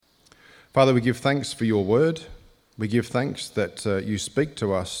Father, we give thanks for your word. We give thanks that you speak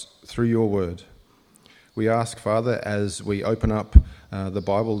to us through your word. We ask, Father, as we open up the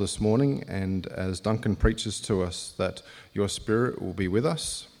Bible this morning and as Duncan preaches to us, that your Spirit will be with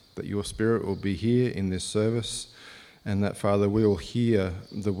us, that your Spirit will be here in this service, and that, Father, we will hear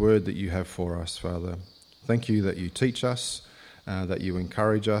the word that you have for us, Father. Thank you that you teach us, that you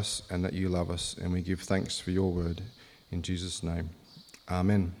encourage us, and that you love us, and we give thanks for your word. In Jesus' name,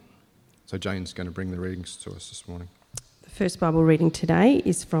 amen. So Jane's going to bring the readings to us this morning. The first Bible reading today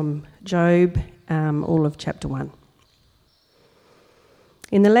is from Job, all of chapter 1.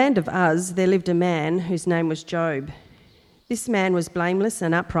 In the land of Uz there lived a man whose name was Job. This man was blameless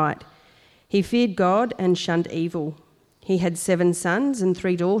and upright. He feared God and shunned evil. He had 7 sons and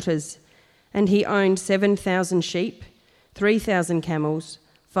 3 daughters, and he owned 7,000 sheep, 3,000 camels,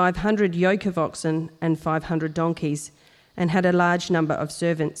 500 yoke of oxen, and 500 donkeys, and had a large number of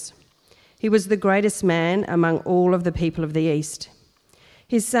servants. He was the greatest man among all of the people of the East.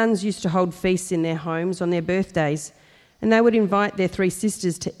 His sons used to hold feasts in their homes on their birthdays, and they would invite their 3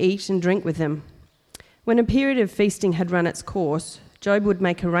 sisters to eat and drink with them. When a period of feasting had run its course, Job would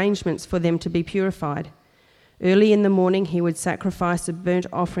make arrangements for them to be purified. Early in the morning he would sacrifice a burnt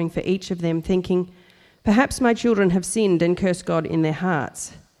offering for each of them, thinking, "Perhaps my children have sinned and cursed God in their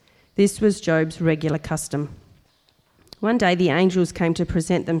hearts." This was Job's regular custom. One day the angels came to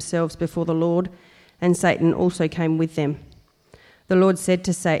present themselves before the Lord, and Satan also came with them. The Lord said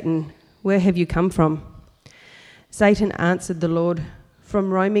to Satan, "Where have you come from?" Satan answered the Lord,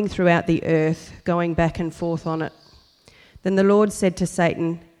 "From roaming throughout the earth, going back and forth on it." Then the Lord said to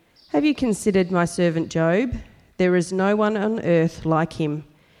Satan, "Have you considered my servant Job? There is no one on earth like him.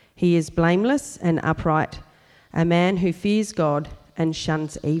 He is blameless and upright, a man who fears God and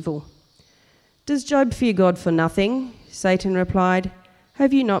shuns evil." "Does Job fear God for nothing?" Satan replied.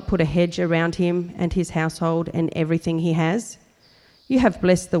 "Have you not put a hedge around him and his household and everything he has? You have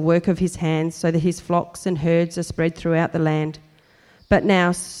blessed the work of his hands so that his flocks and herds are spread throughout the land. But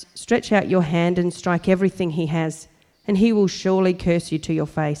now stretch out your hand and strike everything he has, and he will surely curse you to your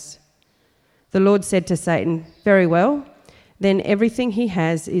face." The Lord said to Satan, "Very well, then everything he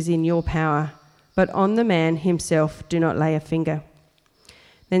has is in your power, but on the man himself do not lay a finger."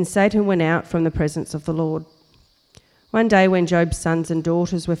 Then Satan went out from the presence of the Lord. One day when Job's sons and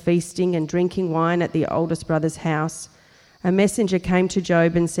daughters were feasting and drinking wine at the oldest brother's house, a messenger came to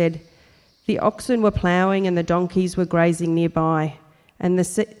Job and said, "The oxen were ploughing and the donkeys were grazing nearby, and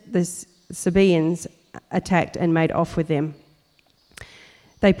the Sabaeans attacked and made off with them.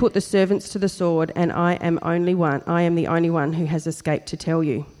 They put the servants to the sword, and I am the only one who has escaped to tell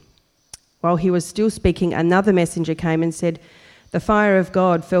you." While he was still speaking, another messenger came and said, "The fire of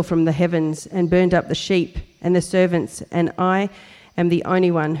God fell from the heavens and burned up the sheep and the servants, and I am the only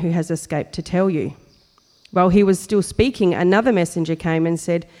one who has escaped to tell you." While he was still speaking, another messenger came and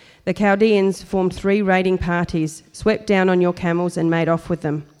said, "The Chaldeans formed 3 raiding parties, swept down on your camels and made off with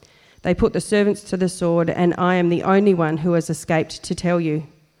them. They put the servants to the sword, and I am the only one who has escaped to tell you."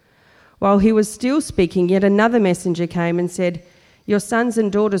 While he was still speaking, yet another messenger came and said, "Your sons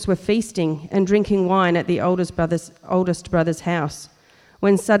and daughters were feasting and drinking wine at the oldest brother's house,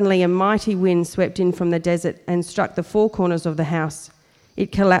 when suddenly a mighty wind swept in from the desert and struck the 4 corners of the house.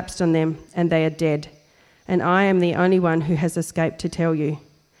 It collapsed on them, and they are dead. And I am the only one who has escaped to tell you."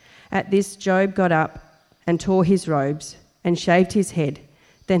 At this, Job got up and tore his robes and shaved his head.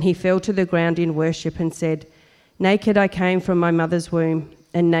 Then he fell to the ground in worship and said, "Naked I came from my mother's womb,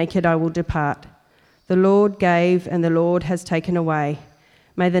 and naked I will depart. The Lord gave, and the Lord has taken away.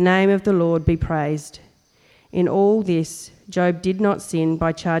 May the name of the Lord be praised." In all this, Job did not sin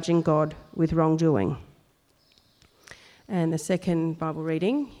by charging God with wrongdoing. And the second Bible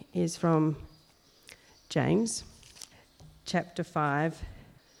reading is from James, chapter 5,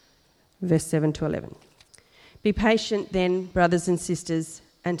 verse 7 to 11. "Be patient then, brothers and sisters,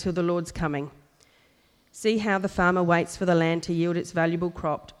 until the Lord's coming. See how the farmer waits for the land to yield its valuable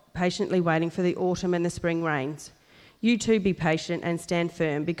crop, patiently waiting for the autumn and the spring rains. You too be patient and stand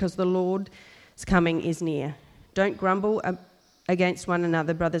firm, because the Lord's coming is near. Don't grumble against one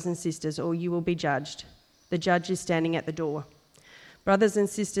another, brothers and sisters, or you will be judged. The judge is standing at the door. Brothers and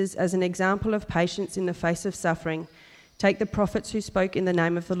sisters, as an example of patience in the face of suffering, take the prophets who spoke in the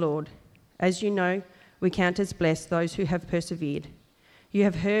name of the Lord. As you know, we count as blessed those who have persevered. You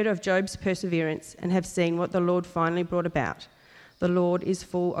have heard of Job's perseverance and have seen what the Lord finally brought about. The Lord is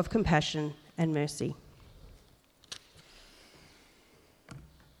full of compassion and mercy."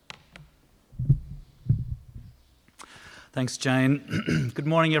 Thanks, Jane. Good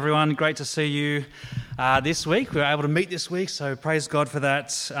morning, everyone. Great to see you this week. We were able to meet this week, so praise God for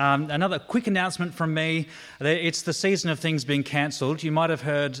that. Another quick announcement from me. It's the season of things being cancelled. You might have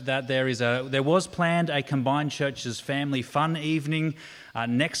heard that there was planned a Combined Churches family fun evening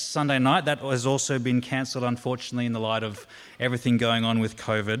next Sunday night. That has also been cancelled, unfortunately, in the light of everything going on with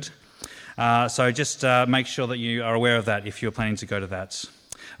COVID. So just make sure that you are aware of that if you're planning to go to that.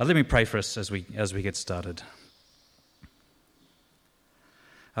 Let me pray for us as we get started.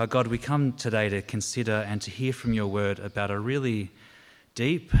 God, we come today to consider and to hear from your word about a really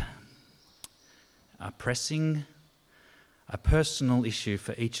deep, pressing, a personal issue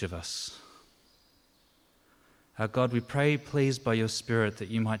for each of us. God, we pray, please, by your Spirit, that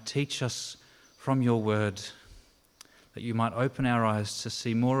you might teach us from your word, that you might open our eyes to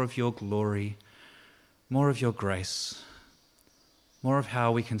see more of your glory, more of your grace, more of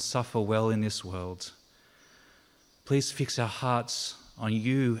how we can suffer well in this world. Please fix our hearts on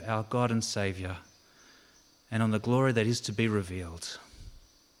you, our God and Saviour, and on the glory that is to be revealed.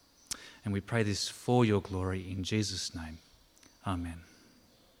 And we pray this for your glory in Jesus' name. Amen.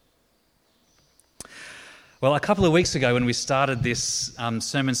 Well, a couple of weeks ago when we started this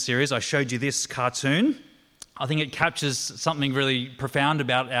sermon series, I showed you this cartoon. I think it captures something really profound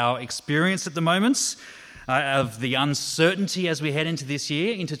about our experience at the moment, of the uncertainty as we head into this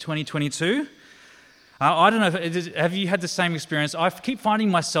year, into 2022. I don't know, have you had the same experience? I keep finding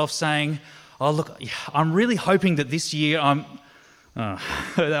myself saying, oh look, I'm really hoping that this year I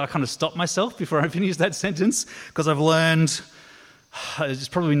kind of stop myself before I finish that sentence, because I've learned it's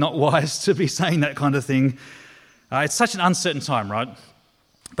probably not wise to be saying that kind of thing. It's such an uncertain time, right?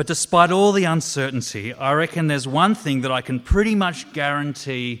 But despite all the uncertainty, I reckon there's one thing that I can pretty much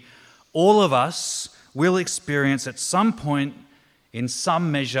guarantee all of us will experience at some point in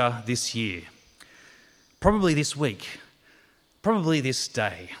some measure this year. Probably this week, probably this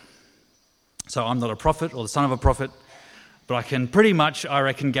day. So I'm not a prophet or the son of a prophet, but I can pretty much, I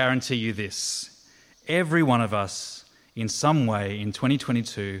reckon, guarantee you this. Every one of us, in some way in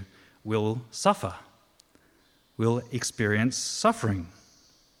 2022, will suffer, will experience suffering.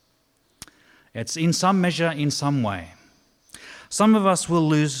 It's in some measure, in some way. Some of us will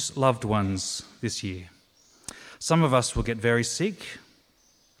lose loved ones this year. Some of us will get very sick.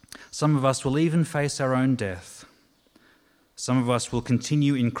 Some of us will even face our own death. Some of us will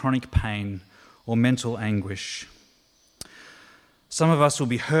continue in chronic pain or mental anguish. Some of us will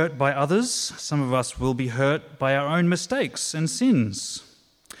be hurt by others. Some of us will be hurt by our own mistakes and sins.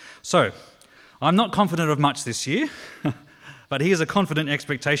 So, I'm not confident of much this year, but here's a confident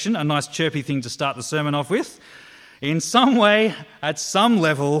expectation, a nice chirpy thing to start the sermon off with. In some way, at some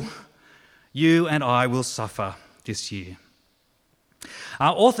level, you and I will suffer this year.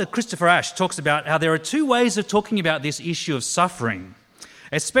 Our author Christopher Ash talks about how there are two ways of talking about this issue of suffering,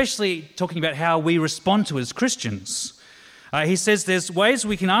 especially talking about how we respond to it as Christians. He says there's ways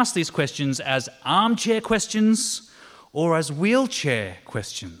we can ask these questions as armchair questions or as wheelchair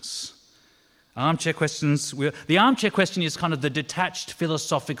questions. Armchair questions. The armchair question is kind of the detached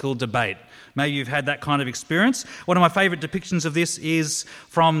philosophical debate. Maybe you've had that kind of experience. One of my favourite depictions of this is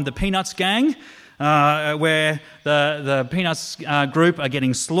from the Peanuts gang, where the Peanuts group are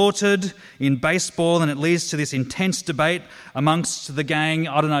getting slaughtered in baseball, and it leads to this intense debate amongst the gang.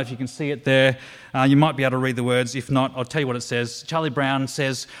 I don't know if you can see it there. You might be able to read the words. If not, I'll tell you what it says. Charlie Brown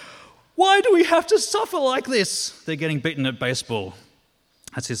says, "Why do we have to suffer like this?" They're getting beaten at baseball.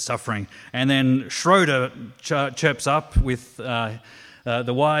 That's his suffering. And then Schroeder chirps up with the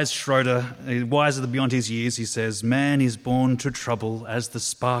wise Schroeder, wiser beyond his years. He says, "Man is born to trouble as the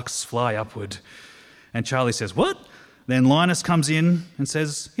sparks fly upward." And Charlie says, "What?" Then Linus comes in and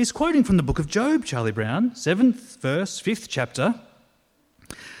says, he's quoting from the book of Job, Charlie Brown, 7th verse, 5th chapter.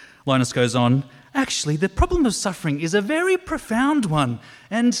 Linus goes on, "Actually, the problem of suffering is a very profound one."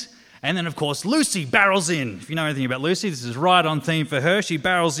 And then, of course, Lucy barrels in. If you know anything about Lucy, this is right on theme for her. She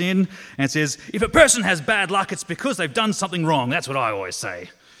barrels in and says, "If a person has bad luck, it's because they've done something wrong. That's what I always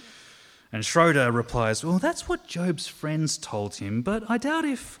say." And Schroeder replies, "Well, that's what Job's friends told him, but I doubt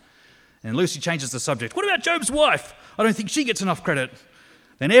if..." And Lucy changes the subject. "What about Job's wife? I don't think she gets enough credit."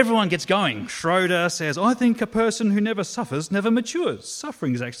 Then everyone gets going. Schroeder says, "I think a person who never suffers never matures.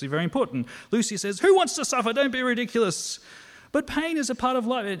 Suffering is actually very important." Lucy says, "Who wants to suffer? Don't be ridiculous. But pain is a part of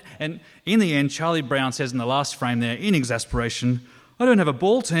life." And in the end, Charlie Brown says in the last frame there, in exasperation, "I don't have a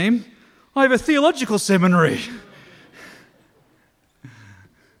ball team. I have a theological seminary."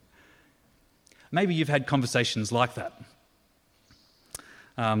 Maybe you've had conversations like that.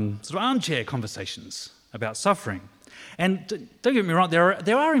 Sort of armchair conversations about suffering. And don't get me wrong,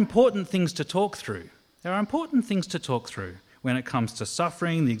 there are important things to talk through. There are important things to talk through. when it comes to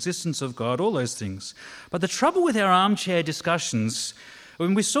suffering, the existence of God, all those things. But the trouble with our armchair discussions,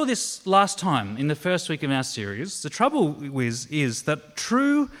 when we saw this last time in the first week of our series, the trouble is that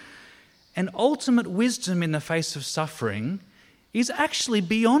true and ultimate wisdom in the face of suffering is actually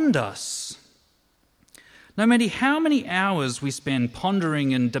beyond us. No matter how many hours we spend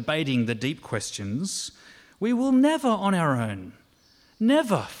pondering and debating the deep questions, we will never on our own,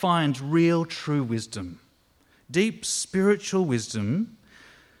 never find real true wisdom. Deep spiritual wisdom,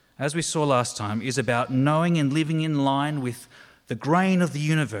 as we saw last time, is about knowing and living in line with the grain of the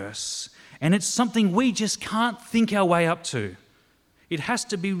universe, and it's something we just can't think our way up to. It has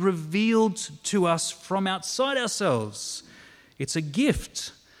to be revealed to us from outside ourselves. It's a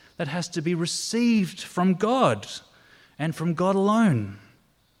gift that has to be received from God and from God alone.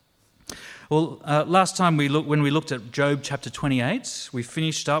 Well, last time when we looked at Job chapter 28, we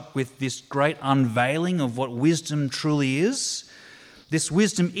finished up with this great unveiling of what wisdom truly is. This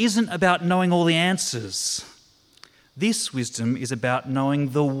wisdom isn't about knowing all the answers. This wisdom is about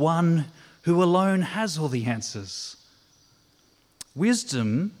knowing the one who alone has all the answers.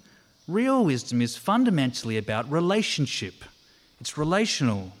 Wisdom, real wisdom, is fundamentally about relationship. It's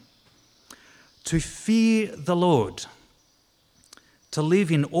relational. To fear the Lord, to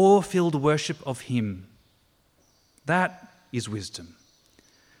live in awe-filled worship of Him. That is wisdom.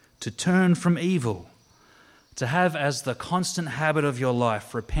 To turn from evil, to have as the constant habit of your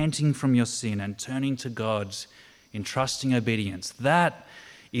life repenting from your sin and turning to God in trusting obedience. That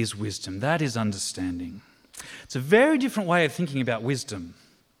is wisdom. That is understanding. It's a very different way of thinking about wisdom.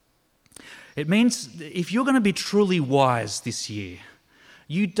 It means if you're going to be truly wise this year,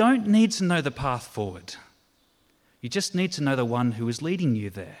 you don't need to know the path forward. You just need to know the one who is leading you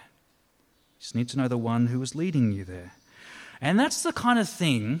there. You just need to know the one who is leading you there. And that's the kind of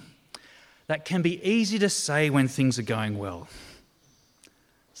thing that can be easy to say when things are going well.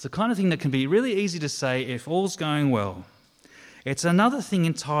 It's the kind of thing that can be really easy to say if all's going well. It's another thing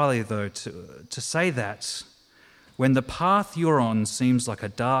entirely, though, to say that when the path you're on seems like a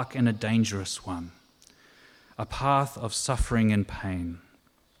dark and a dangerous one, a path of suffering and pain.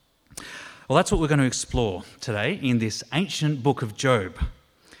 Well, that's what we're going to explore today in this ancient book of Job.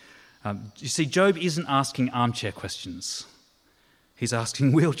 You see, Job isn't asking armchair questions. He's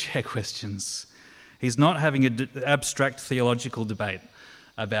asking wheelchair questions. He's not having an abstract theological debate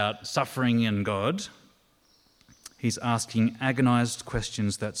about suffering and God. He's asking agonized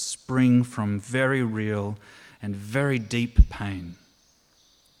questions that spring from very real and very deep pain.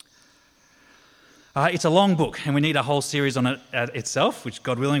 It's a long book, and we need a whole series on it itself, which,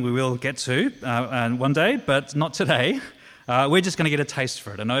 God willing, we will get to one day, but not today. We're just going to get a taste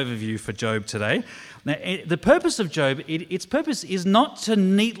for it, an overview for Job today. Now, the purpose of Job, its purpose is not to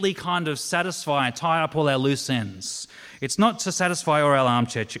neatly kind of satisfy, tie up all our loose ends. It's not to satisfy all our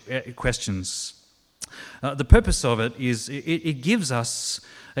armchair questions. The purpose of it is it gives us,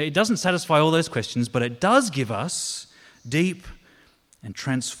 it doesn't satisfy all those questions, but it does give us deep and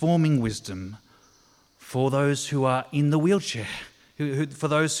transforming wisdom for those who are in the wheelchair, for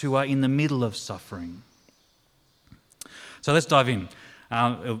those who are in the middle of suffering. So let's dive in.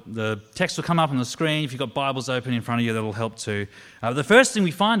 The text will come up on the screen. If you've got Bibles open in front of you, that'll help too. The first thing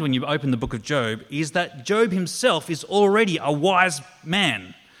we find when you open the book of Job is that Job himself is already a wise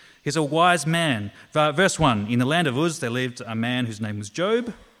man. He's a wise man. Verse 1, in the land of Uz there lived a man whose name was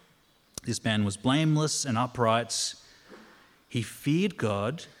Job. This man was blameless and upright. He feared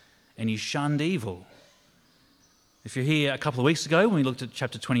God and he shunned evil. If you're here a couple of weeks ago when we looked at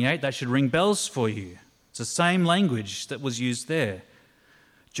chapter 28, that should ring bells for you. It's the same language that was used there.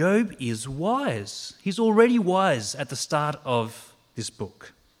 Job is wise. He's already wise at the start of this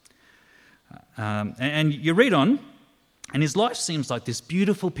book. And you read on, and his life seems like this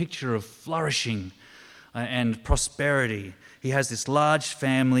beautiful picture of flourishing and prosperity. He has this large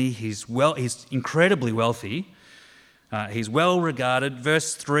family. He's incredibly wealthy. He's well regarded.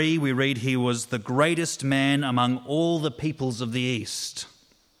 Verse 3, we read, he was the greatest man among all the peoples of the East.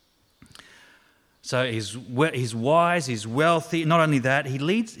 So he's wise, he's wealthy. Not only that, he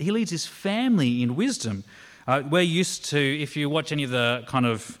leads his family in wisdom. We're used to, if you watch any of the kind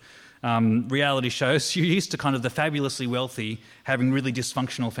of reality shows, you're used to kind of the fabulously wealthy having really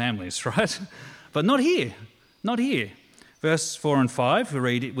dysfunctional families, right? But not here, not here. Verse 4 and 5, we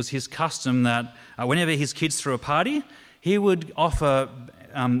read, it was his custom that whenever his kids threw a party, he would offer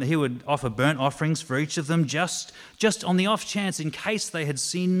burnt offerings for each of them, just on the off chance in case they had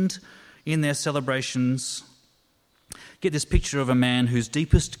sinned in their celebrations. Get this picture of a man whose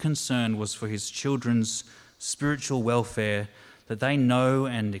deepest concern was for his children's spiritual welfare, that they know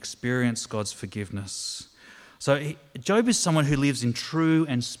and experience God's forgiveness. So Job is someone who lives in true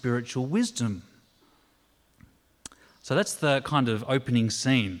and spiritual wisdom. So that's the kind of opening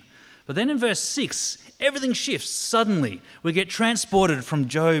scene. But then in verse 6, everything shifts suddenly. We get transported from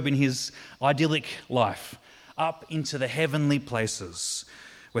Job in his idyllic life up into the heavenly places.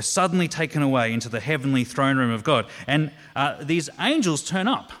 We're suddenly taken away into the heavenly throne room of God. And these angels turn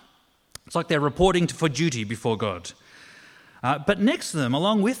up. It's like they're reporting for duty before God. But next to them,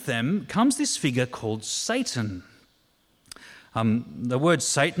 along with them, comes this figure called Satan. The word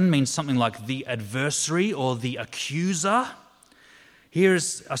Satan means something like the adversary or the accuser. Here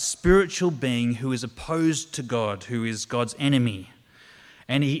is a spiritual being who is opposed to God, who is God's enemy.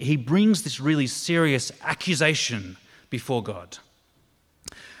 And he brings this really serious accusation before God.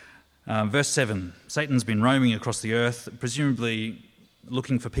 Verse 7, Satan's been roaming across the earth, presumably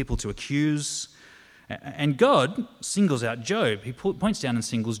looking for people to accuse. And God singles out Job. He points down and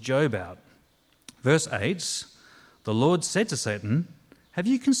singles Job out. Verse 8, the Lord said to Satan, "Have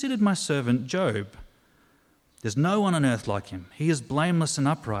you considered my servant Job? There's no one on earth like him. He is blameless and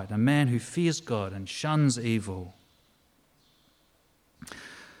upright, a man who fears God and shuns evil."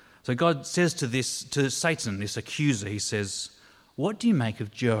 So God says to Satan, this accuser, he says, "What do you make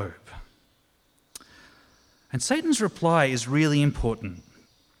of Job?" And Satan's reply is really important.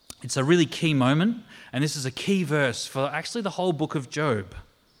 It's a really key moment, and this is a key verse for actually the whole book of Job.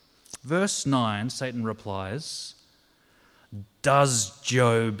 Verse 9, Satan replies, "Does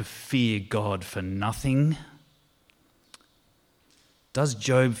Job fear God for nothing?" Does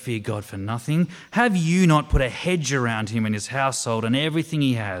Job fear God for nothing? Have you not put a hedge around him and his household and everything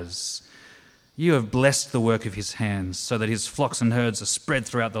he has? You have blessed the work of his hands, so that his flocks and herds are spread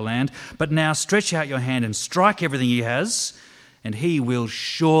throughout the land. But now stretch out your hand and strike everything he has, and he will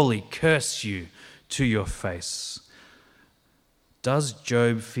surely curse you to your face. Does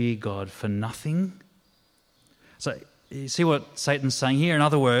Job fear God for nothing? So you see what Satan's saying here? In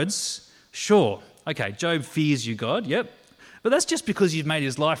other words, sure, okay, Job fears you, God, yep, but that's just because you've made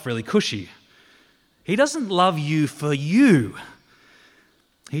his life really cushy. He doesn't love you for you.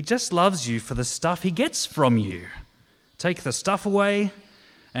 He just loves you for the stuff he gets from you. Take the stuff away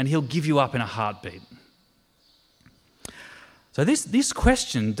and he'll give you up in a heartbeat. So this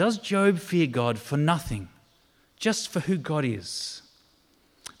question, does Job fear God for nothing, just for who God is?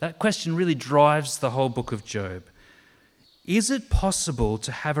 That question really drives the whole book of Job. Is it possible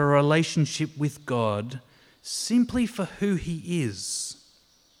to have a relationship with God simply for who he is,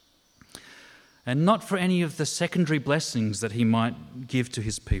 and not for any of the secondary blessings that he might give to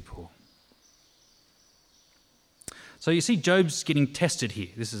his people? So you see, Job's getting tested here.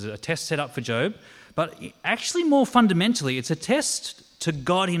 This is a test set up for Job, but actually more fundamentally, it's a test to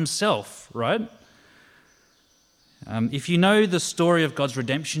God himself, right? If you know the story of God's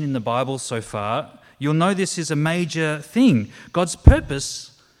redemption in the Bible so far, you'll know this is a major thing. God's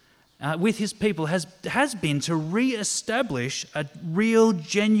purpose with his people has been to re-establish a real,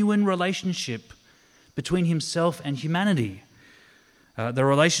 genuine relationship between himself and humanity. The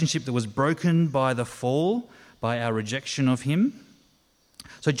relationship that was broken by the fall, by our rejection of him.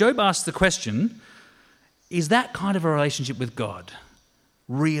 So Job asks the question, is that kind of a relationship with God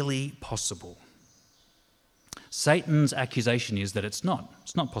really possible? Satan's accusation is that it's not.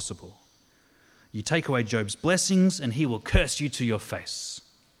 It's not possible. You take away Job's blessings and he will curse you to your face.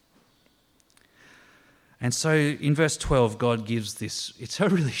 And so in verse 12, God gives this, it's a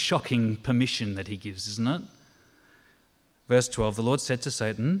really shocking permission that he gives, isn't it? Verse 12, the Lord said to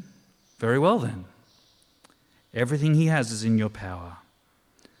Satan, "Very well then, everything he has is in your power,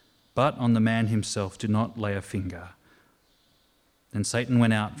 but on the man himself do not lay a finger." Then Satan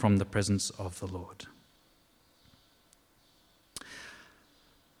went out from the presence of the Lord.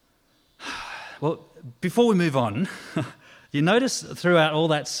 Well, before we move on, you notice throughout all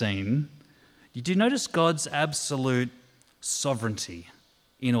that scene, you do notice God's absolute sovereignty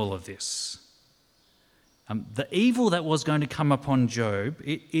in all of this. The evil that was going to come upon Job,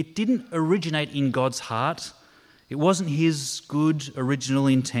 it didn't originate in God's heart. It wasn't his good original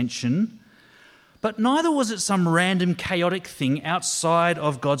intention. But neither was it some random chaotic thing outside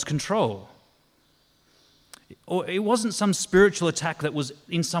of God's control. Or it wasn't some spiritual attack that was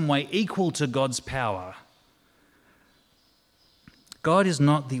in some way equal to God's power. God is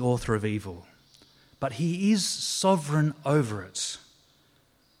not the author of evil, but he is sovereign over it.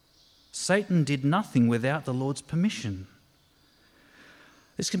 Satan did nothing without the Lord's permission.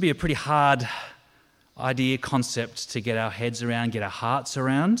 This can be a pretty hard idea, concept to get our heads around, get our hearts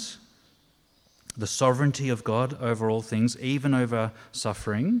around. The sovereignty of God over all things, even over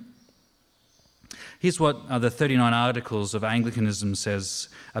suffering. Here's what the 39 Articles of Anglicanism says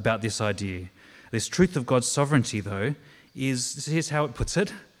about this idea. This truth of God's sovereignty, though, here's how it puts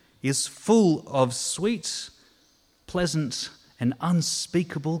it, is full of sweet, pleasant, and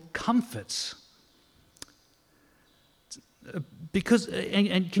unspeakable comfort. Because,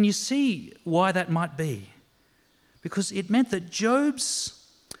 and can you see why that might be? Because it meant that Job's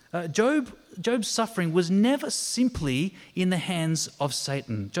suffering was never simply in the hands of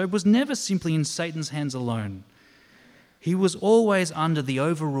Satan. Job was never simply in Satan's hands alone. He was always under the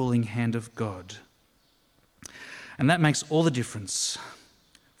overruling hand of God. And that makes all the difference.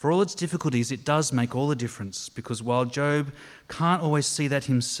 For all its difficulties, it does make all the difference, because while Job can't always see that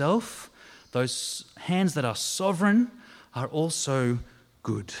himself, those hands that are sovereign are also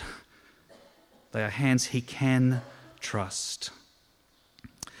good. They are hands he can trust.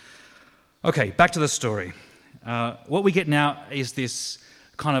 Okay, back to the story. What we get now is this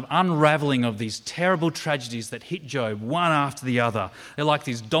kind of unraveling of these terrible tragedies that hit Job one after the other. They're like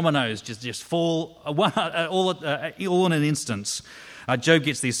these dominoes, just fall all in an instant. Job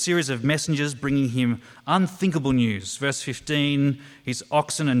gets this series of messengers bringing him unthinkable news. Verse 15, his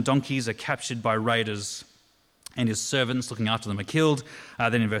oxen and donkeys are captured by raiders, and his servants looking after them are killed.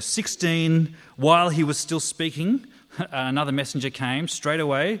 Then in verse 16, while he was still speaking, another messenger came straight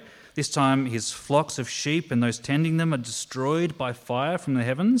away. This time his flocks of sheep and those tending them are destroyed by fire from the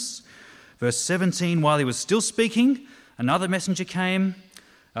heavens. Verse 17, while he was still speaking, another messenger came.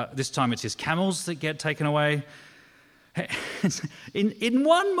 This time it's his camels that get taken away. In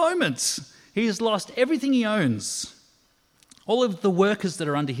one moment, he has lost everything he owns. All of the workers that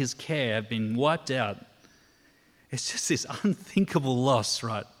are under his care have been wiped out. It's just this unthinkable loss,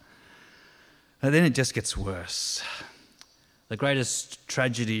 right? And then it just gets worse. The greatest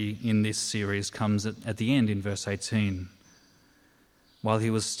tragedy in this series comes at the end in verse 18. While he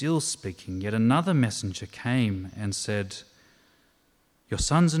was still speaking, yet another messenger came and said, "Your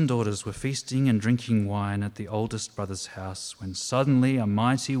sons and daughters were feasting and drinking wine at the oldest brother's house when suddenly a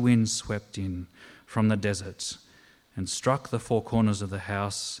mighty wind swept in from the desert and struck the four corners of the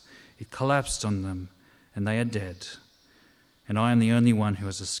house. It collapsed on them, and they are dead. And I am the only one who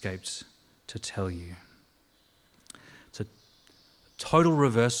has escaped to tell you." It's a total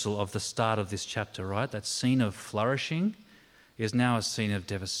reversal of the start of this chapter, right? That scene of flourishing is now a scene of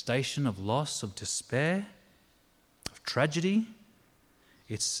devastation, of loss, of despair, of tragedy.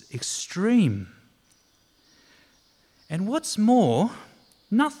 It's extreme. And what's more,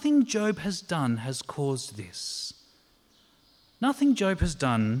 nothing Job has done has caused this. Nothing Job has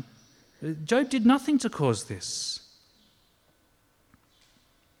done. Job did nothing to cause this.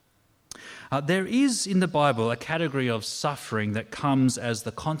 There is in the Bible a category of suffering that comes as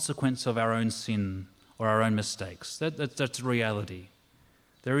the consequence of our own sin or our own mistakes. That's reality.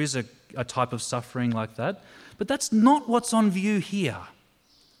 There is a type of suffering like that, but that's not what's on view here.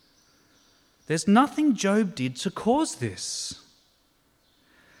 There's nothing Job did to cause this.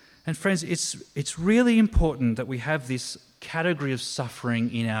 And friends, it's really important that we have this category of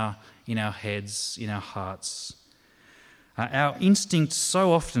suffering in our heads, in our hearts. Our instinct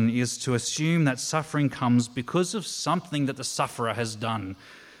so often is to assume that suffering comes because of something that the sufferer has done.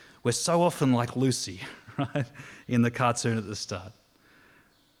 We're so often like Lucy, right, in the cartoon at the start.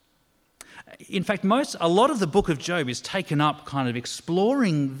 In fact, a lot of the book of Job is taken up kind of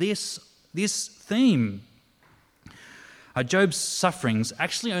exploring this theme. Job's sufferings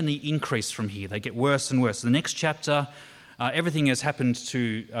actually only increase from here. They get worse and worse. The next chapter, everything has happened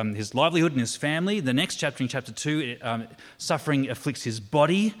to his livelihood and his family. The next chapter, in chapter 2, suffering afflicts his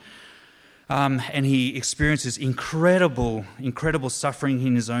body, and he experiences incredible suffering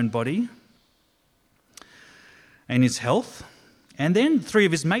in his own body and his health. And then 3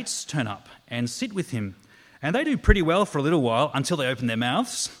 of his mates turn up and sit with him. And they do pretty well for a little while until they open their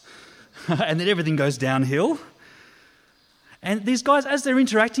mouths, and then everything goes downhill. And these guys, as they're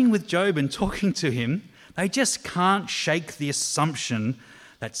interacting with Job and talking to him, they just can't shake the assumption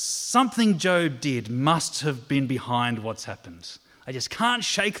that something Job did must have been behind what's happened. They just can't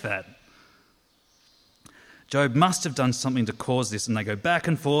shake that. Job must have done something to cause this, and they go back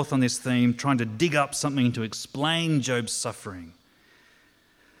and forth on this theme, trying to dig up something to explain Job's suffering.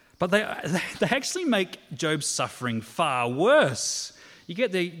 But they actually make Job's suffering far worse. You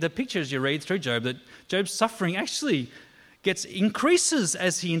get the picture as you read through Job that Job's suffering actually increases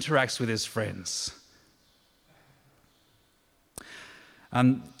as he interacts with his friends.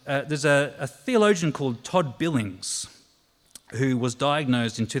 There's a theologian called Todd Billings who was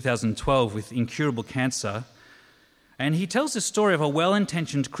diagnosed in 2012 with incurable cancer, and he tells the story of a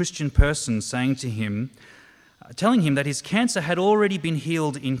well-intentioned Christian person telling him that his cancer had already been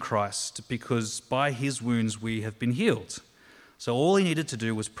healed in Christ because by his wounds we have been healed. So all he needed to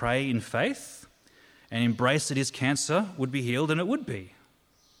do was pray in faith, and embrace that his cancer would be healed, and it would be.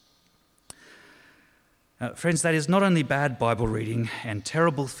 Friends, that is not only bad Bible reading and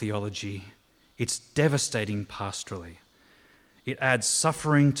terrible theology, it's devastating pastorally. It adds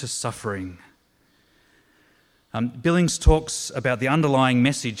suffering to suffering. Billings talks about the underlying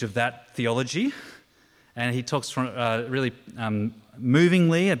message of that theology, and he talks really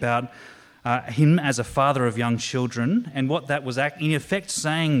movingly about him as a father of young children, and what that was in effect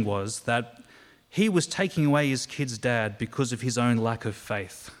saying was that he was taking away his kid's dad because of his own lack of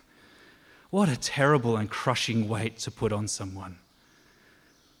faith. What a terrible and crushing weight to put on someone.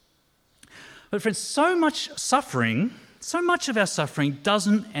 But friends, so much of our suffering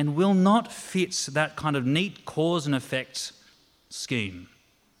doesn't and will not fit that kind of neat cause and effect scheme.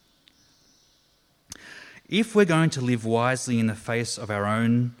 If we're going to live wisely in the face of our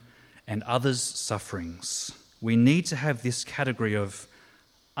own and others' sufferings, we need to have this category of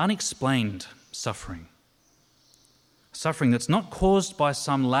unexplained suffering. Suffering that's not caused by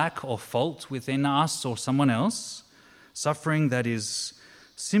some lack or fault within us or someone else. Suffering that is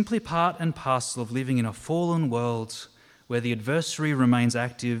simply part and parcel of living in a fallen world where the adversary remains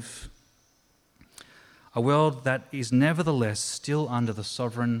active. A world that is nevertheless still under the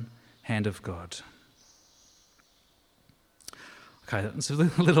sovereign hand of God. Okay, that's a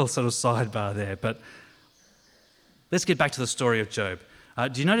little sort of sidebar there, but let's get back to the story of Job.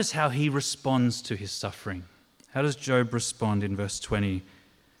 Do you notice how he responds to his suffering? How does Job respond in verse 20?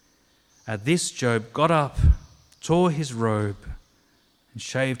 At this, Job got up, tore his robe, and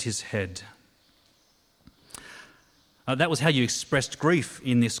shaved his head. That was how you expressed grief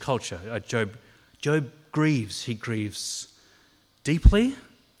in this culture. Job grieves. He grieves deeply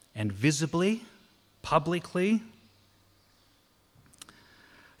and visibly, publicly.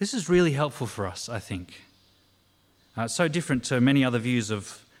 This is really helpful for us, I think. So different to many other views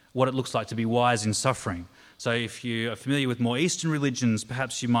of what it looks like to be wise in suffering. So if you are familiar with more Eastern religions,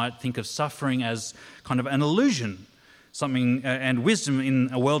 perhaps you might think of suffering as kind of an illusion. Something, and wisdom in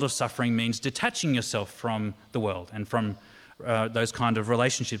a world of suffering means detaching yourself from the world and from those kind of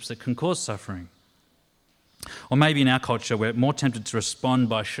relationships that can cause suffering. Or maybe in our culture, we're more tempted to respond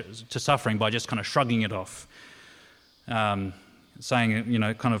to suffering by just kind of shrugging it off.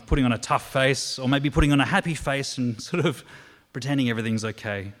 Saying, kind of putting on a tough face, or maybe putting on a happy face and sort of pretending everything's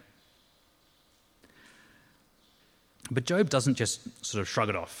okay. But Job doesn't just sort of shrug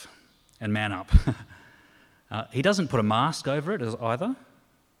it off and man up. He doesn't put a mask over it either.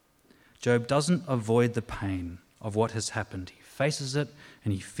 Job doesn't avoid the pain of what has happened. He faces it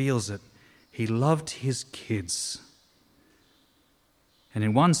and he feels it. He loved his kids. And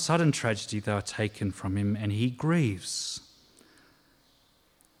in one sudden tragedy, they are taken from him and he grieves.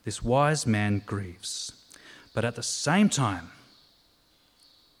 This wise man grieves. But at the same time,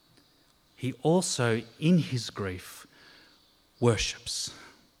 he also, in his grief, worships.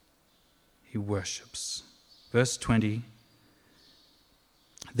 He worships. Verse 20,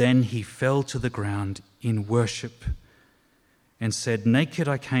 then he fell to the ground in worship and said, naked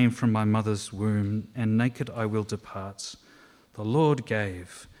I came from my mother's womb, and naked I will depart. The Lord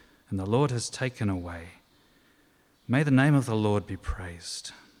gave, and the Lord has taken away. May the name of the Lord be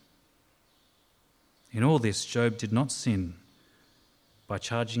praised. In all this, Job did not sin by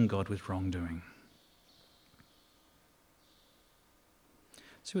charging God with wrongdoing.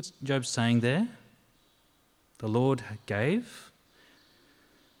 See what Job's saying there? The Lord gave.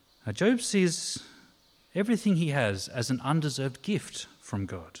 Job sees everything he has as an undeserved gift from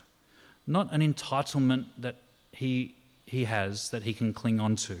God, not an entitlement that he has that he can cling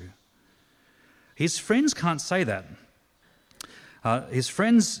on to. His friends can't say that. His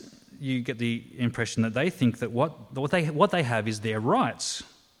friends, you get the impression that they think that what they have is their right,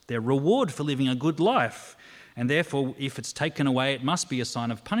 their reward for living a good life, and therefore if it's taken away it must be a sign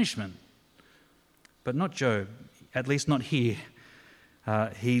of punishment. But not Job, at least not here.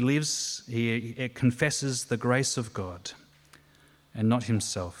 He confesses the grace of God and not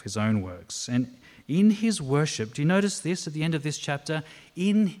himself, his own works. And in his worship, do you notice this at the end of this chapter?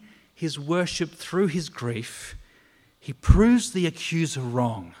 In his worship through his grief, he proves the accuser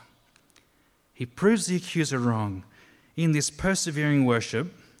wrong. He proves the accuser wrong in this persevering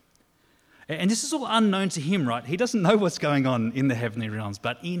worship. And this is all unknown to him, right? He doesn't know what's going on in the heavenly realms,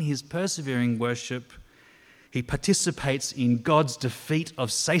 but in his persevering worship, he participates in God's defeat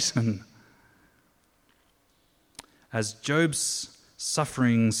of Satan. As Job's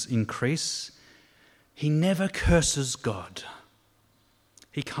sufferings increase, he never curses God.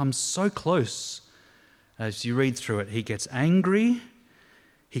 He comes so close. As you read through it, he gets angry,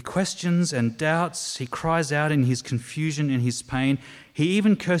 He questions and doubts. He cries out in his confusion and his pain. He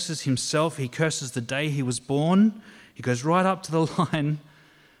even curses himself. He curses the day he was born. He goes right up to the line,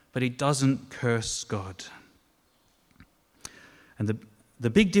 but he doesn't curse God. And the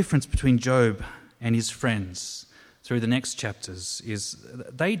big difference between Job and his friends through the next chapters is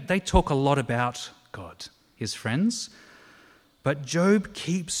they talk a lot about God, his friends, but Job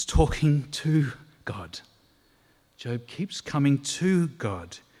keeps talking to God. Job keeps coming to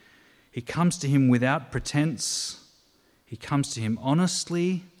God. He comes to him without pretense. He comes to him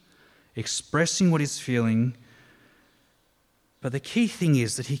honestly, expressing what he's feeling. But the key thing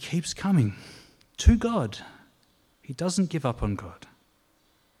is that he keeps coming to God. He doesn't give up on God.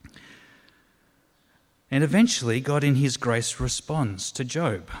 And eventually, God in his grace responds to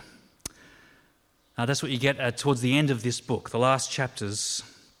Job. Now, that's what you get towards the end of this book. The last chapters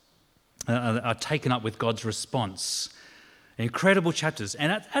are taken up with God's response. Incredible chapters.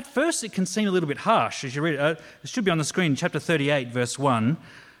 And at first it can seem a little bit harsh as you read it. It should be on the screen, chapter 38, verse 1.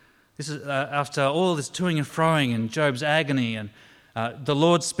 This is after all this toing and froing and Job's agony. And the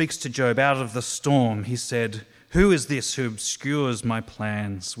Lord speaks to Job out of the storm. He said, "Who is this who obscures my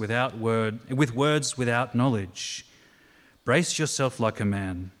plans with words without knowledge? Brace yourself like a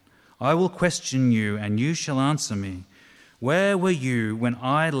man. I will question you, and you shall answer me. Where were you when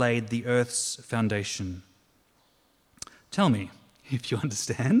I laid the earth's foundation? Tell me, if you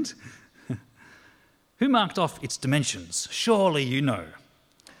understand. Who marked off its dimensions? Surely you know.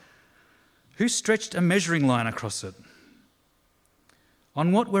 Who stretched a measuring line across it?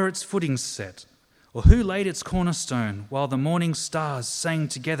 On what were its footings set? Or who laid its cornerstone while the morning stars sang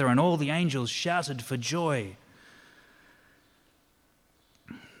together and all the angels shouted for joy?"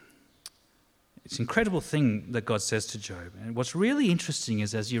 It's an incredible thing that God says to Job. And what's really interesting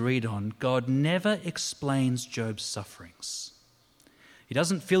is, as you read on, God never explains Job's sufferings. He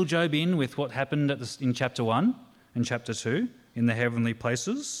doesn't fill Job in with what happened in chapter 1 and chapter 2 in the heavenly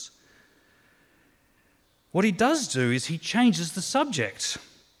places. What he does do is he changes the subject.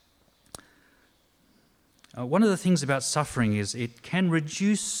 One of the things about suffering is it can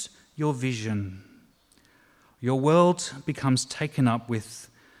reduce your vision. Your world becomes taken up with,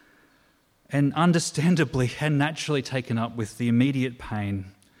 and understandably and naturally taken up with, the immediate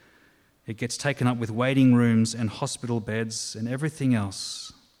pain. It gets taken up with waiting rooms and hospital beds and everything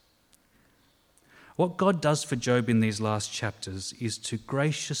else. What God does for Job in these last chapters is to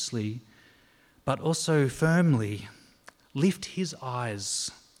graciously, but also firmly, lift his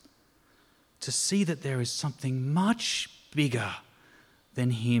eyes to see that there is something much bigger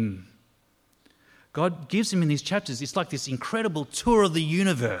than him. God gives him in these chapters, it's like this incredible tour of the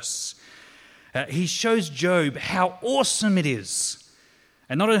universe. He shows Job how awesome it is.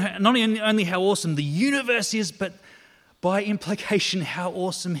 And not only how awesome the universe is, but by implication how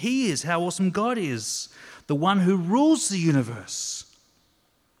awesome he is, how awesome God is, the one who rules the universe.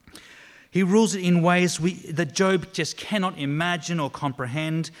 He rules it in ways that Job just cannot imagine or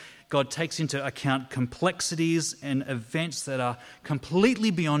comprehend. God takes into account complexities and events that are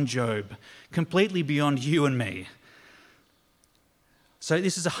completely beyond Job, completely beyond you and me. So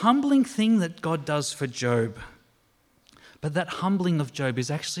this is a humbling thing that God does for Job. But that humbling of Job is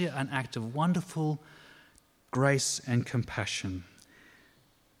actually an act of wonderful grace and compassion.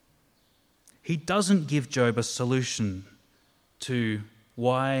 He doesn't give Job a solution to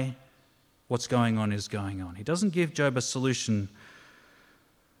why what's going on is going on. He doesn't give Job a solution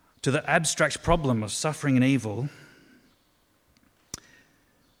to the abstract problem of suffering and evil.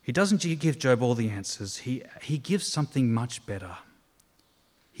 He doesn't give Job all the answers. He gives something much better.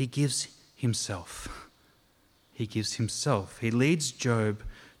 He gives himself. He gives himself. He leads Job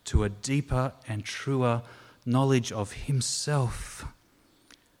to a deeper and truer knowledge of himself,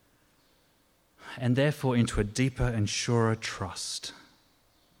 and therefore into a deeper and surer trust.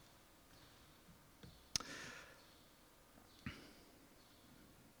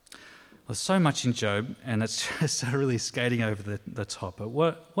 There's so much in Job, and it's just really skating over the top.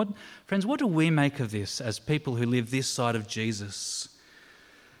 But friends, what do we make of this as people who live this side of Jesus?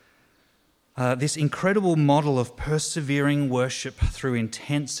 This incredible model of persevering worship through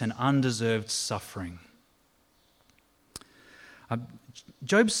intense and undeserved suffering.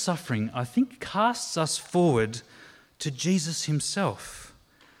 Job's suffering, I think, casts us forward to Jesus himself.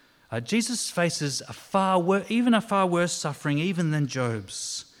 Jesus faces a far worse suffering even than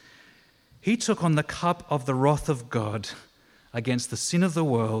Job's. He took on the cup of the wrath of God against the sin of the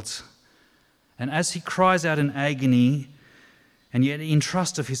world, and as he cries out in agony, and yet in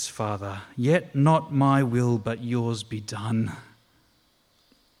trust of his Father, "Yet not my will, but yours be done."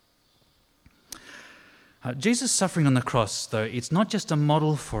 Jesus' suffering on the cross, though, it's not just a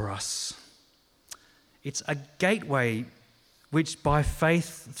model for us. It's a gateway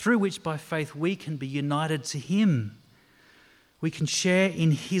through which by faith we can be united to him. We can share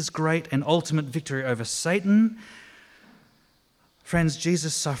in his great and ultimate victory over Satan. Friends,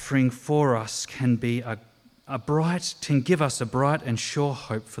 Jesus' suffering for us can be can give us a bright and sure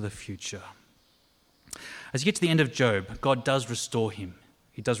hope for the future. As you get to the end of Job, God does restore him.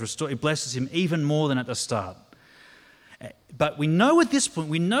 He blesses him even more than at the start. But we know at this point,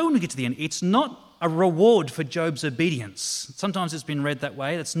 when we get to the end, it's not a reward for Job's obedience. Sometimes it's been read that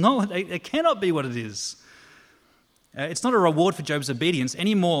way. It cannot be what it is. It's not a reward for Job's obedience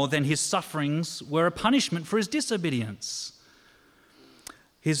any more than his sufferings were a punishment for his disobedience.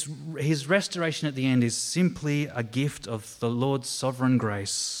 His restoration at the end is simply a gift of the Lord's sovereign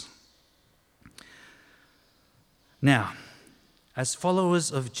grace. Now, as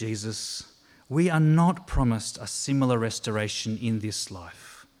followers of Jesus, we are not promised a similar restoration in this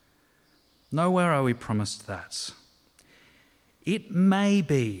life. Nowhere are we promised that. It may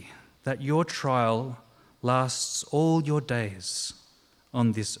be that your trial lasts all your days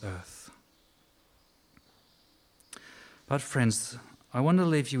on this earth. But friends, I want to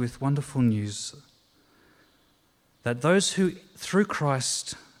leave you with wonderful news that those who, through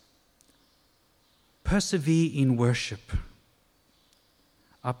Christ, persevere in worship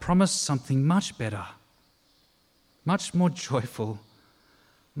are promised something much better, much more joyful,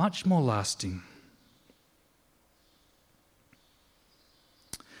 much more lasting.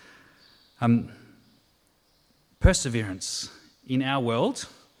 Perseverance in our world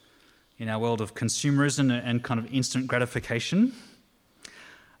of consumerism and kind of instant gratification,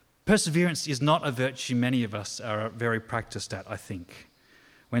 perseverance is not a virtue many of us are very practiced at, I think.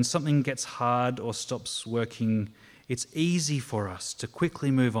 When something gets hard or stops working, it's easy for us to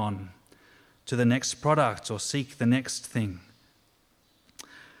quickly move on to the next product or seek the next thing.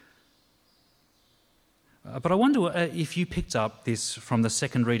 But I wonder if you picked up this from the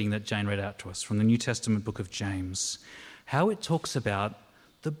second reading that Jane read out to us from the New Testament book of James, how it talks about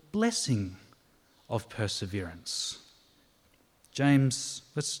the blessing of perseverance. James,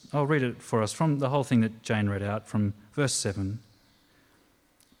 I'll read it for us from the whole thing that Jane read out from verse 7.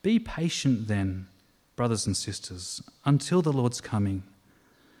 Be patient then, brothers and sisters, until the Lord's coming.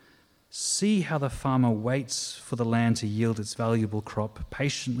 See how the farmer waits for the land to yield its valuable crop,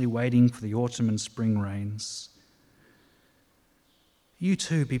 patiently waiting for the autumn and spring rains. You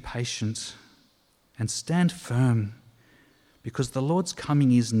too be patient and stand firm, because the Lord's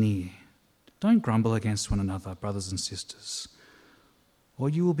coming is near. Don't grumble against one another, brothers and sisters, or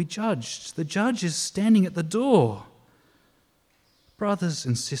you will be judged. The judge is standing at the door. Brothers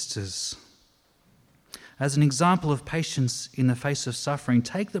and sisters, as an example of patience in the face of suffering,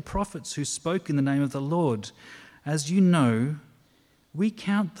 take the prophets who spoke in the name of the Lord. As you know, we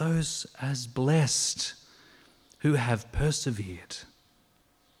count those as blessed who have persevered.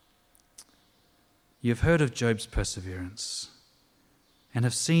 You have heard of Job's perseverance and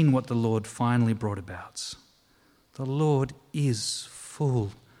have seen what the Lord finally brought about. The Lord is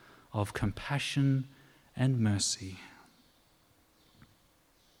full of compassion and mercy.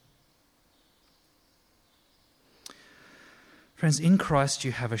 Friends, in Christ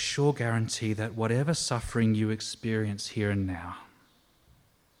you have a sure guarantee that whatever suffering you experience here and now,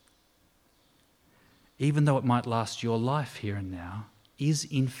 even though it might last your life here and now, is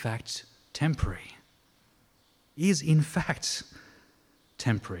in fact temporary. Is in fact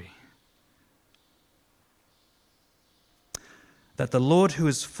temporary. That the Lord, who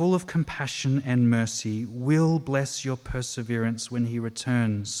is full of compassion and mercy, will bless your perseverance when he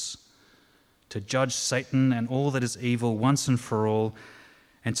returns to judge Satan and all that is evil once and for all,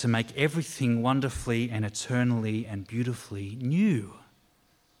 and to make everything wonderfully and eternally and beautifully new.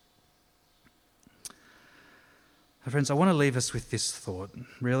 Friends, I want to leave us with this thought,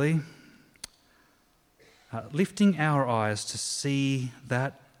 really. Lifting our eyes to see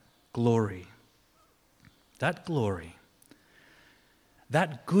that glory, that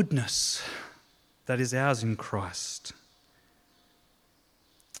goodness that is ours in Christ.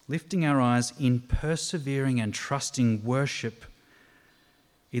 Lifting our eyes in persevering and trusting worship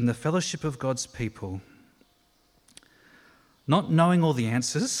in the fellowship of God's people, not knowing all the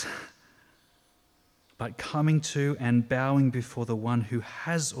answers, but coming to and bowing before the one who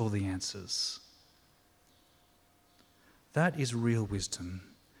has all the answers. That is real wisdom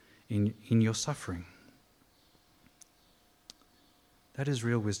in your suffering. That is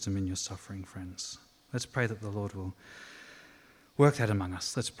real wisdom in your suffering, friends. Let's pray that the Lord will work that among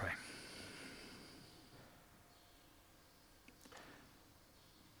us. Let's pray.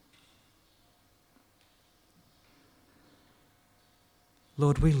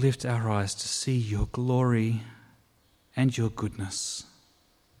 Lord, we lift our eyes to see your glory and your goodness.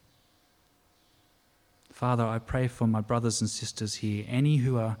 Father, I pray for my brothers and sisters here, any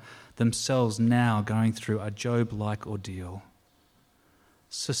who are themselves now going through a Job-like ordeal.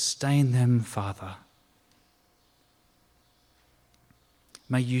 Sustain them, Father.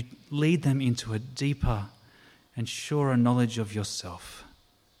 May you lead them into a deeper and surer knowledge of yourself.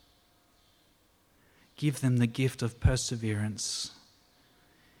 Give them the gift of perseverance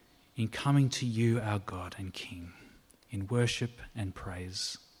in coming to you, our God and King, in worship and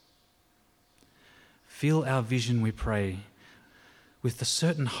praise. Fill our vision, we pray, with the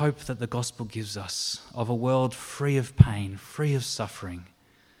certain hope that the gospel gives us of a world free of pain, free of suffering,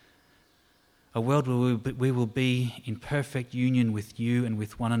 a world where we will be in perfect union with you and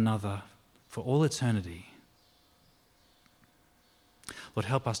with one another for all eternity. Lord,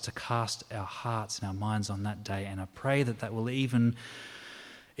 help us to cast our hearts and our minds on that day, and I pray that will even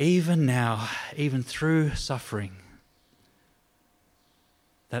now, even through suffering,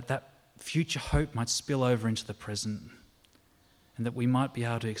 that future hope might spill over into the present, and that we might be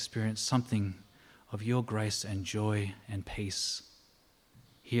able to experience something of your grace and joy and peace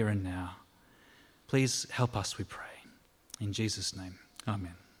here and now. Please help us, we pray. In Jesus' name,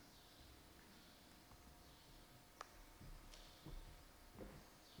 amen.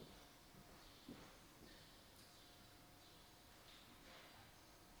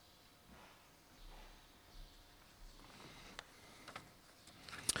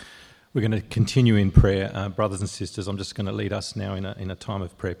 We're going to continue in prayer, brothers and sisters. I'm just going to lead us now in a time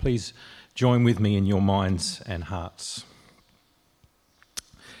of prayer. Please join with me in your minds and hearts.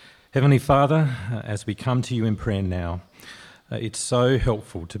 Heavenly Father, as we come to you in prayer now, it's so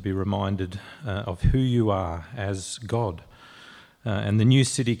helpful to be reminded of who you are as God. And the New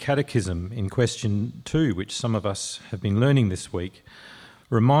City Catechism in question 2, which some of us have been learning this week,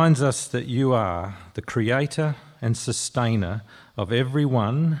 reminds us that you are the creator and sustainer of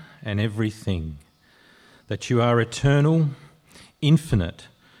everyone and everything, that you are eternal, infinite,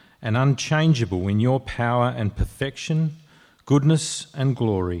 and unchangeable in your power and perfection, goodness and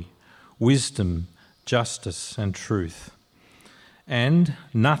glory, wisdom, justice and truth. And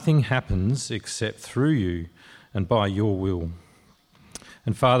nothing happens except through you and by your will.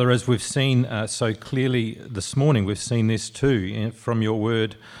 And Father, as we've seen so clearly this morning, we've seen this too from your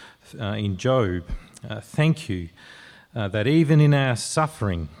word in Job. Thank you that even in our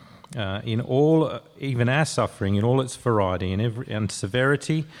suffering, in all its variety and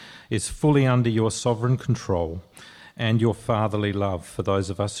severity, is fully under your sovereign control and your fatherly love for those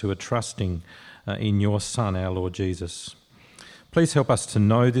of us who are trusting in your Son, our Lord Jesus. Please help us to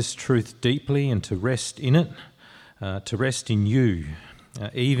know this truth deeply and to rest in it, to rest in you,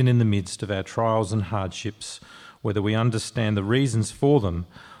 even in the midst of our trials and hardships, whether we understand the reasons for them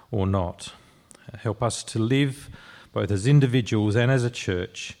or not. Help us to live, both as individuals and as a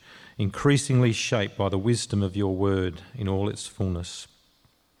church, increasingly shaped by the wisdom of your word in all its fullness.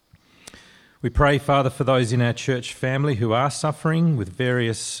 We pray, Father, for those in our church family who are suffering with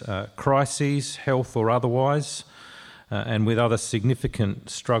various crises, health or otherwise, and with other significant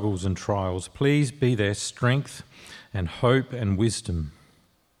struggles and trials. Please be their strength and hope and wisdom.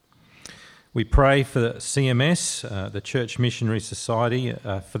 We pray for CMS, the Church Missionary Society,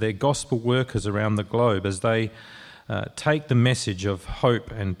 for their gospel workers around the globe as they take the message of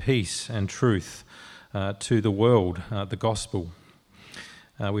hope and peace and truth to the world, the gospel.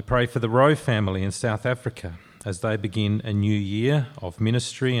 We pray for the Rowe family in South Africa as they begin a new year of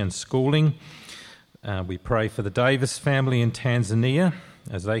ministry and schooling. We pray for the Davis family in Tanzania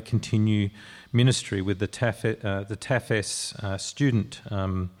as they continue ministry with the TAFES student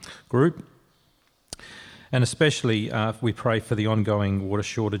group. And especially we pray for the ongoing water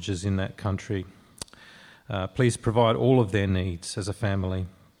shortages in that country. Please provide all of their needs as a family.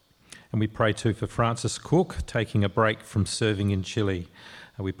 And we pray too for Frances Cook, taking a break from serving in Chile.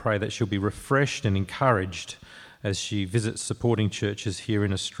 We pray that she'll be refreshed and encouraged as she visits supporting churches here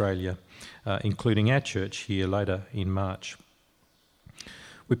in Australia, including our church here later in March.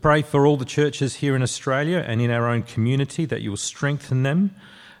 We pray for all the churches here in Australia and in our own community that you'll strengthen them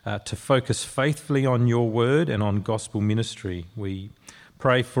to focus faithfully on your word and on gospel ministry. We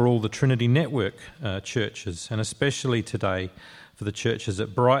pray for all the Trinity Network churches, and especially today for the churches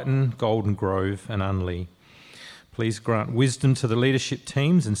at Brighton, Golden Grove and Unley. Please grant wisdom to the leadership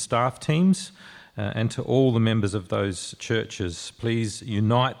teams and staff teams and to all the members of those churches. Please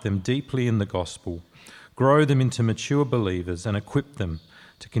unite them deeply in the gospel, grow them into mature believers and equip them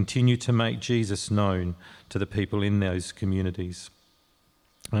to continue to make Jesus known to the people in those communities.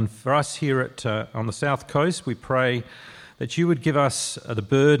 And for us here on the South Coast, we pray that you would give us the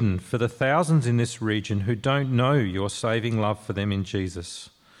burden for the thousands in this region who don't know your saving love for them in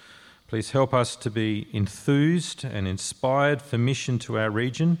Jesus. Please help us to be enthused and inspired for mission to our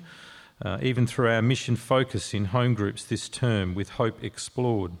region, even through our mission focus in home groups this term with Hope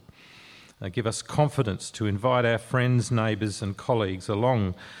Explored. Give us confidence to invite our friends, neighbours and colleagues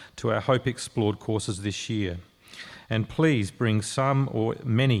along to our Hope Explored courses this year. And please bring some or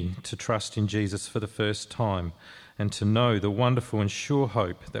many to trust in Jesus for the first time and to know the wonderful and sure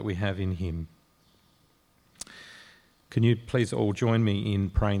hope that we have in him. Can you please all join me in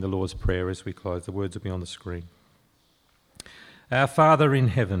praying the Lord's Prayer as we close? The words will be on the screen. Our Father in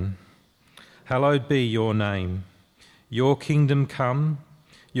heaven, hallowed be your name. Your kingdom come,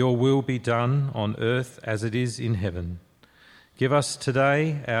 your will be done on earth as it is in heaven. Give us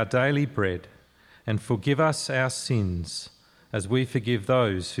today our daily bread, and forgive us our sins as we forgive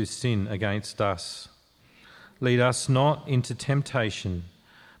those who sin against us. Lead us not into temptation,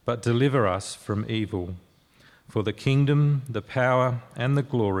 but deliver us from evil. For the kingdom, the power, and the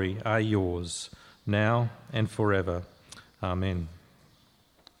glory are yours, now and forever. Amen.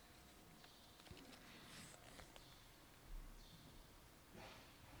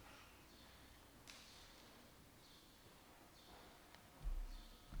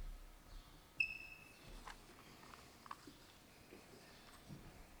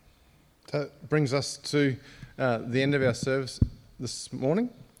 That brings us to the end of our service this morning.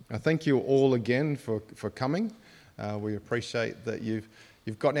 Thank you all again for coming. We appreciate that you've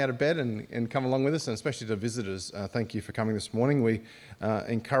gotten out of bed and come along with us, and especially to visitors. Thank you for coming this morning. We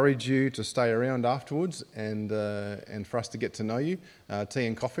encourage you to stay around afterwards and for us to get to know you. Tea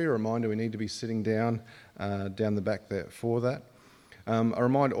and coffee, a reminder we need to be sitting down the back there for that. A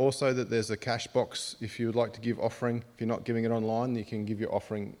reminder also that there's a cash box if you would like to give offering. If you're not giving it online, you can give your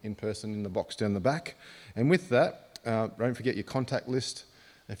offering in person in the box down the back. And with that, don't forget your contact list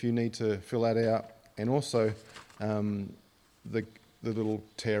if you need to fill that out. And also the little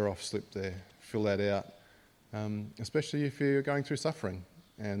tear-off slip there, fill that out, especially if you're going through suffering.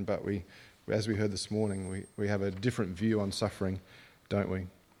 But as we heard this morning, we have a different view on suffering, don't we?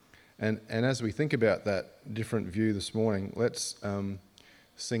 And as we think about that different view this morning, let's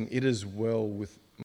sing "It Is Well with